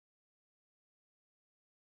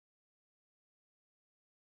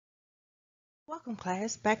Welcome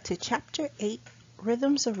class, back to chapter 8,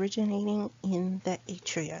 Rhythms Originating in the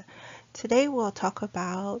Atria. Today we'll talk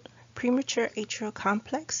about premature atrial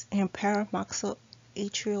complex and paradoxical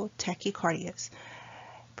atrial tachycardias.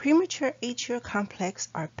 Premature atrial complex,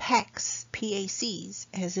 or PACs, PACs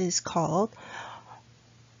as is called,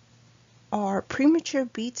 are premature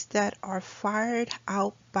beats that are fired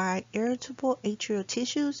out by irritable atrial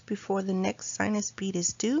tissues before the next sinus beat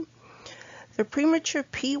is due. The premature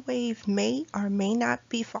P wave may or may not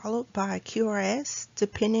be followed by QRS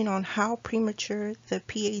depending on how premature the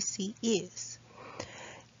PAC is.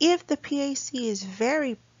 If the PAC is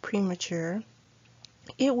very premature,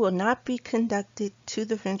 it will not be conducted to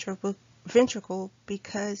the ventricle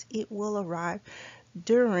because it will arrive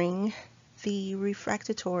during the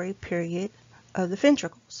refractory period of the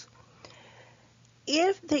ventricles.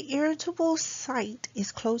 If the irritable site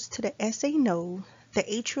is close to the SA node, the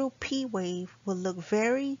atrial P wave will look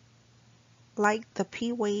very like the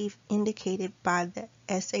P wave indicated by the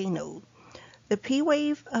SA node. The P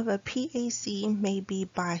wave of a PAC may be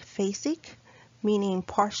biphasic, meaning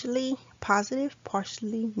partially positive,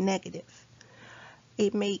 partially negative.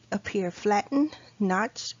 It may appear flattened,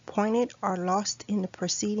 notched, pointed, or lost in the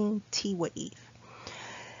preceding T wave.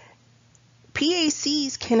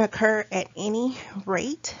 PACs can occur at any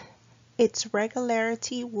rate. Its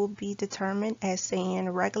regularity will be determined as saying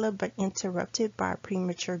regular but interrupted by a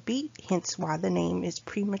premature beat, hence why the name is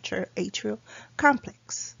premature atrial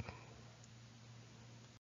complex.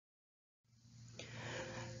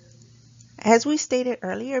 As we stated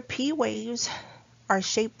earlier, P waves are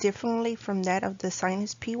shaped differently from that of the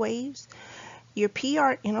sinus P waves. Your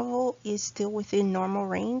PR interval is still within normal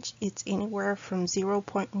range. It's anywhere from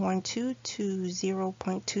 0.12 to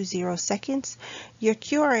 0.20 seconds. Your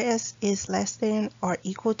QRS is less than or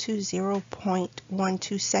equal to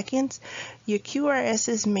 0.12 seconds. Your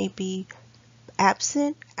QRSs may be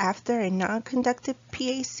absent after a non-conductive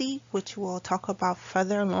PAC, which we'll talk about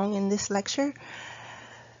further along in this lecture.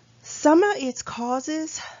 Some of its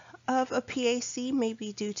causes of a PAC may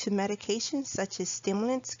be due to medications such as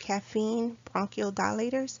stimulants, caffeine,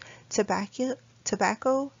 bronchodilators,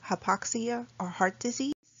 tobacco, hypoxia, or heart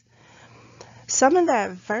disease. Some of the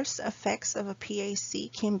adverse effects of a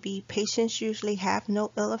PAC can be patients usually have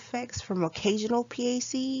no ill effects from occasional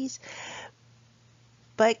PACs,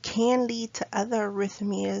 but can lead to other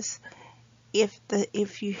arrhythmias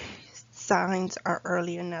if you signs are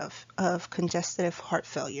early enough of congestive heart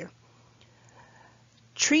failure.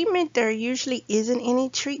 Treatment, there usually isn't any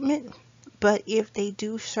treatment, but if they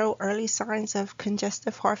do show early signs of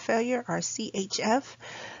congestive heart failure or CHF,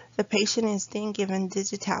 the patient is then given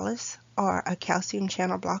digitalis or a calcium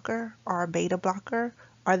channel blocker or a beta blocker,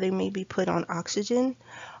 or they may be put on oxygen,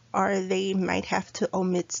 or they might have to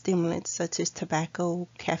omit stimulants such as tobacco,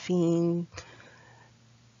 caffeine,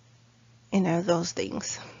 those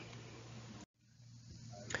things.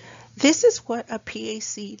 This is what a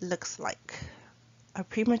PAC looks like. A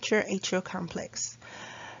premature atrial complex.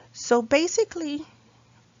 So basically,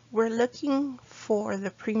 we're looking for the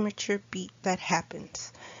premature beat that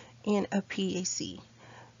happens in a PAC.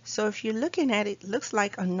 So if you're looking at it, it looks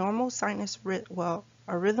like a normal sinus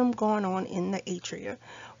a rhythm going on in the atria,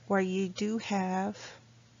 where you do have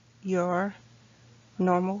your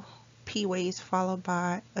normal P waves followed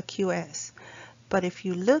by a QS. But if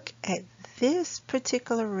you look at this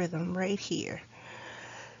particular rhythm right here,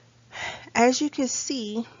 as you can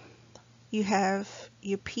see, you have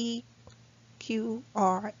your P, Q,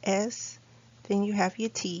 R, S, then you have your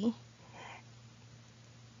T,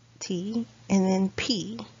 and then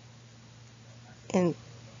P, and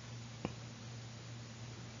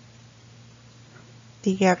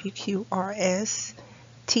then you have your Q, R, S,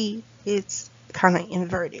 T. It's kind of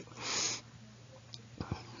inverted.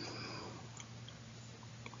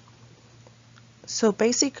 So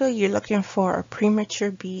basically, you're looking for a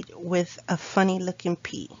premature beat with a funny looking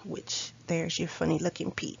P, which there's your funny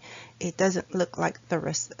looking P. It doesn't look like the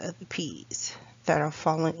rest of the P's that are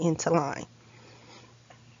falling into line.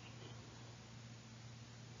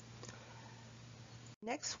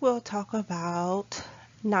 Next, we'll talk about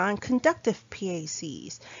non-conductive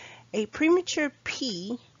PACs. A premature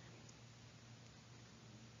P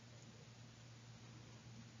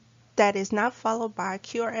that is not followed by a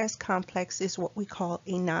QRS complex is what we call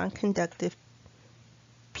a non-conductive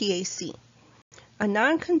PAC. A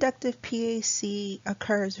non-conductive PAC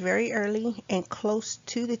occurs very early and close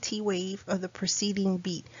to the T wave of the preceding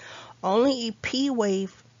beat. Only a P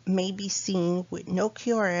wave may be seen with no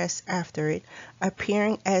QRS after it,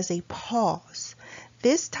 appearing as a pause.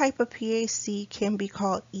 This type of PAC can be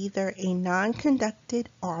called either a non-conducted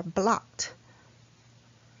or blocked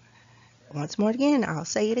once more again, I'll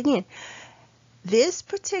say it again. This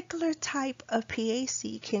particular type of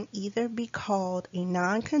PAC can either be called a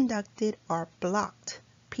non-conducted or blocked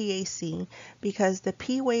PAC because the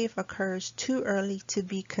P wave occurs too early to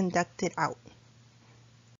be conducted out.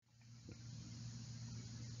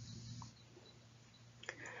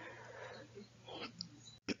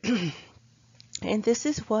 And this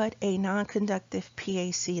is what a non-conductive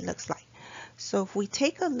PAC looks like. So if we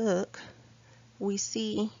take a look, we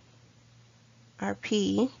see our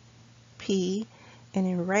P, and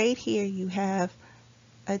then right here you have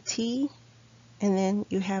a T, and then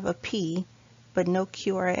you have a P, but no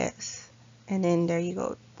QRS. And then there you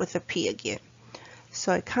go with a P again.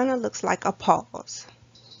 So it kind of looks like a pause.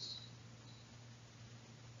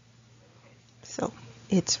 So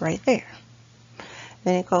it's right there.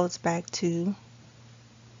 Then it goes back to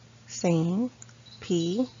saying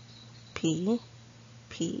P, P,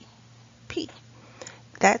 P, P.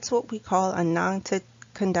 That's what we call a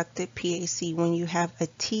non-conductive PAC when you have a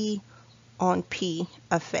T on P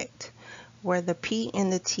effect, where the P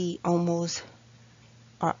and the T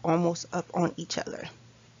are almost up on each other.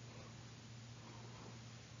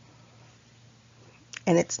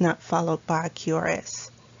 And it's not followed by a QRS.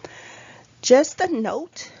 Just a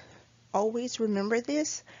note, always remember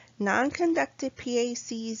this, non-conductive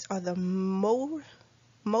PACs are the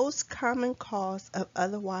most common cause of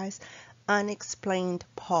otherwise unexplained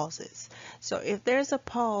pauses. So if there's a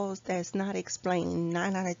pause that's not explained,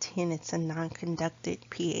 9 out of 10 it's a non-conducted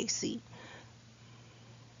PAC.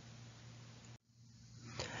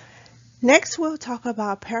 Next, we'll talk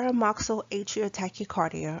about paradoxical atrial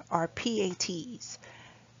tachycardia, or PATs.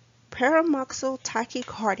 Paradoxical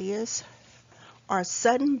tachycardias are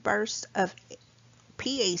sudden bursts of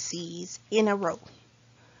PACs in a row.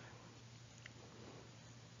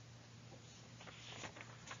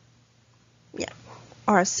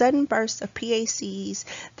 Are sudden bursts of PACs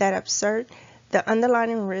that upset the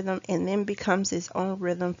underlying rhythm and then becomes its own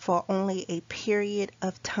rhythm for only a period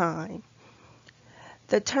of time.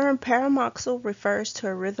 The term paradoxical refers to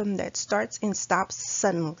a rhythm that starts and stops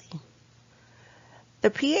suddenly. The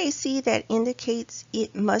PAC that indicates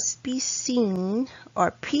it must be seen,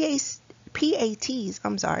 or PATs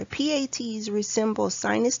resemble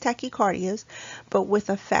sinus tachycardias, but with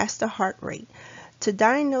a faster heart rate. To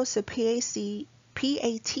diagnose a PAT,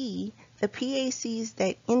 the PACs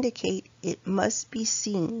that indicate it must be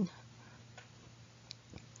seen.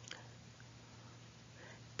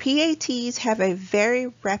 PATs have a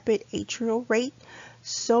very rapid atrial rate,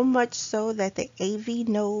 so much so that the AV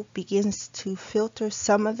node begins to filter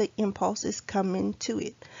some of the impulses coming to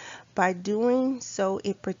it. By doing so,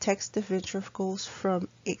 it protects the ventricles from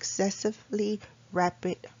excessively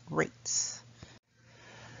rapid rates.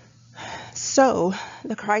 So,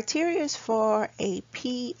 the criteria for a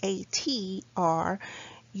PAT are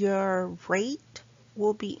your rate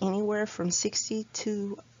will be anywhere from 60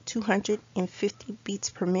 to 250 beats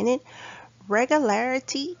per minute.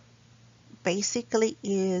 Regularity basically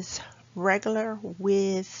is regular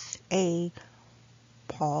with a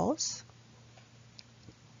pause.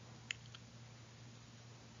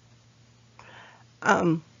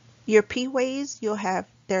 Your P waves,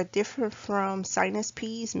 they're different from sinus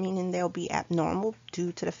Ps, meaning they'll be abnormal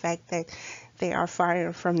due to the fact that they are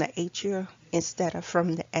firing from the atria instead of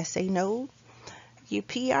from the SA node. Your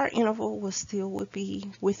PR interval would be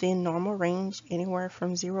within normal range, anywhere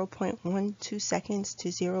from 0.12 seconds to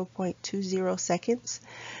 0.20 seconds.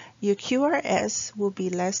 Your QRS will be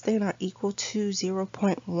less than or equal to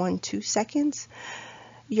 0.12 seconds.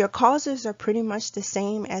 Your causes are pretty much the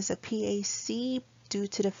same as a PAC due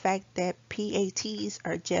to the fact that PATs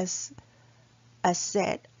are just a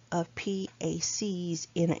set of PACs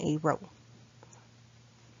in a row.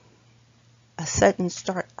 A sudden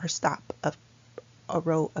start or stop of a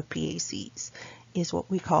row of PACs is what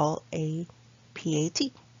we call a PAT.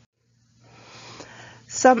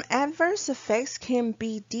 Some adverse effects can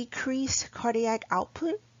be decreased cardiac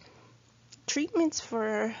output. Treatments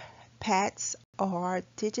for PATs are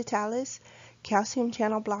digitalis, calcium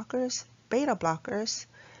channel blockers, beta blockers,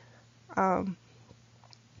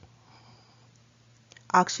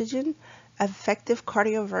 oxygen, effective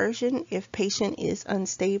cardioversion if patient is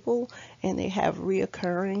unstable and they have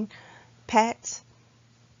reoccurring PATs.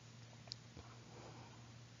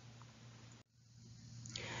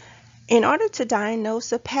 In order to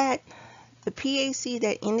diagnose a PAT, the PAC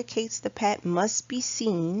that indicates the PAT must be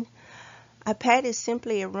seen. A PAT is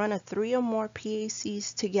simply a run of 3 or more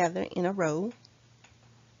PACs together in a row.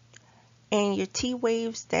 And your T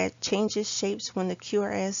waves that changes shapes when the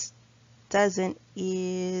QRS doesn't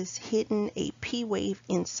is hitting a P wave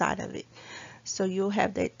inside of it. So you'll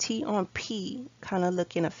have that T on P kind of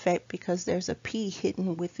look in effect because there's a P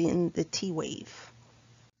hidden within the T wave.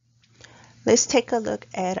 Let's take a look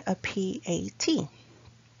at a PAT.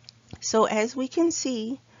 So as we can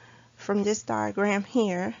see from this diagram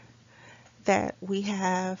here, that we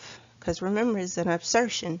have, because remember it's an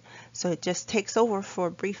absorption, so it just takes over for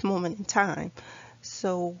a brief moment in time.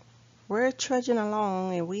 So we're trudging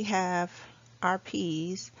along and we have our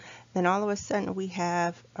P's, then all of a sudden we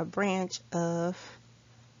have a branch of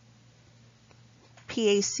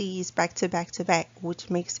PACs back to back to back, which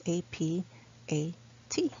makes a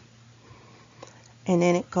PAT. And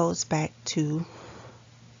then it goes back to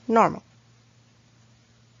normal.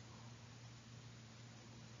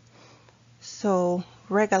 So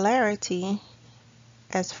regularity,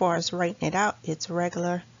 as far as writing it out, it's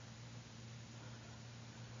regular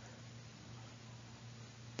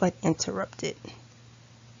but interrupted.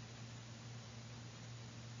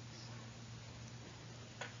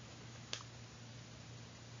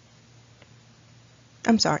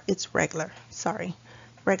 I'm sorry, it's regular. Sorry.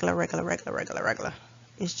 Regular, regular, regular, regular, regular.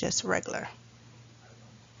 It's just regular.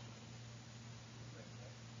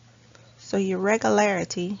 So your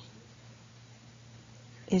regularity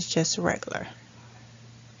is just regular.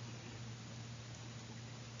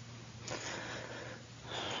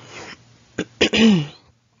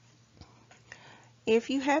 If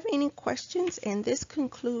you have any questions, and this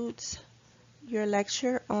concludes your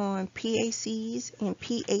lecture on PACs and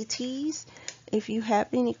PATs, if you have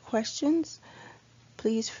any questions,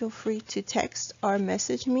 please feel free to text or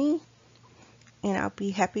message me, and I'll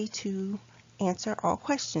be happy to answer all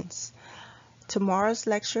questions. Tomorrow's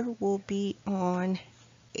lecture will be on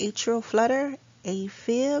atrial flutter,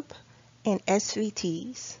 AFib, and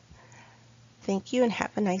SVTs. Thank you and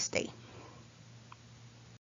have a nice day.